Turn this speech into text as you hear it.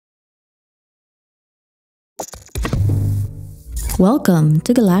Welcome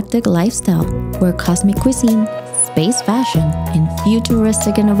to Galactic Lifestyle, where cosmic cuisine, space fashion, and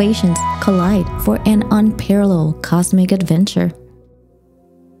futuristic innovations collide for an unparalleled cosmic adventure.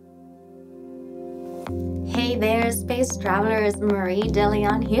 Hey there, space travelers, Marie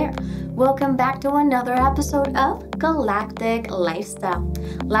DeLeon here. Welcome back to another episode of Galactic Lifestyle.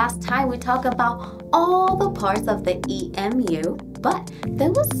 Last time we talked about all the parts of the EMU, but there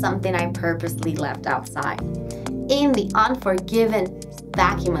was something I purposely left outside. In the unforgiven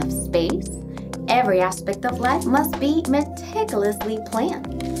vacuum of space, every aspect of life must be meticulously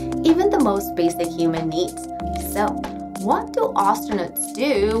planned, even the most basic human needs. So, what do astronauts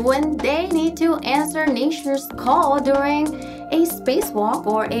do when they need to answer nature's call during a spacewalk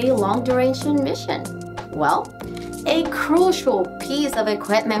or a long-duration mission? Well, a crucial piece of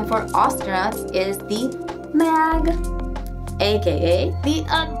equipment for astronauts is the MAG, aka the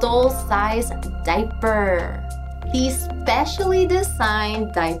adult-sized diaper. These specially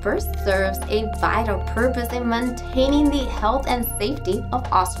designed diapers serves a vital purpose in maintaining the health and safety of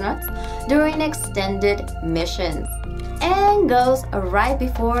astronauts during extended missions, and goes right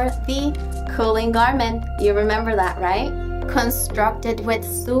before the cooling garment. You remember that, right? Constructed with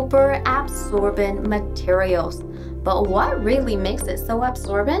super absorbent materials. But what really makes it so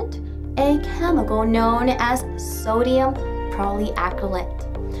absorbent? A chemical known as sodium polyacrylate,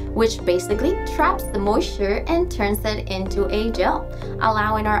 which basically traps the moisture and turns it into a gel,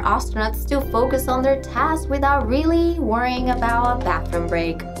 allowing our astronauts to focus on their tasks without really worrying about a bathroom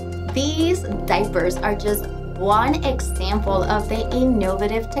break. These diapers are just one example of the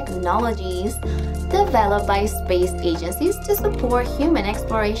innovative technologies developed by space agencies to support human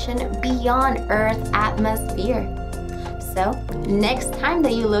exploration beyond Earth's atmosphere. So, next time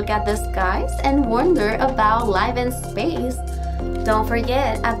that you look at the skies and wonder about life in space, don't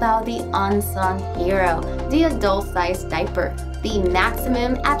forget about the unsung hero, the adult-sized diaper, the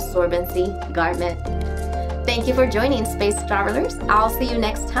Maximum Absorbency Garment. Thank you for joining, space travelers. I'll see you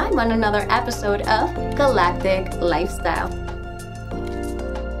next time on another episode of Galactic Lifestyle.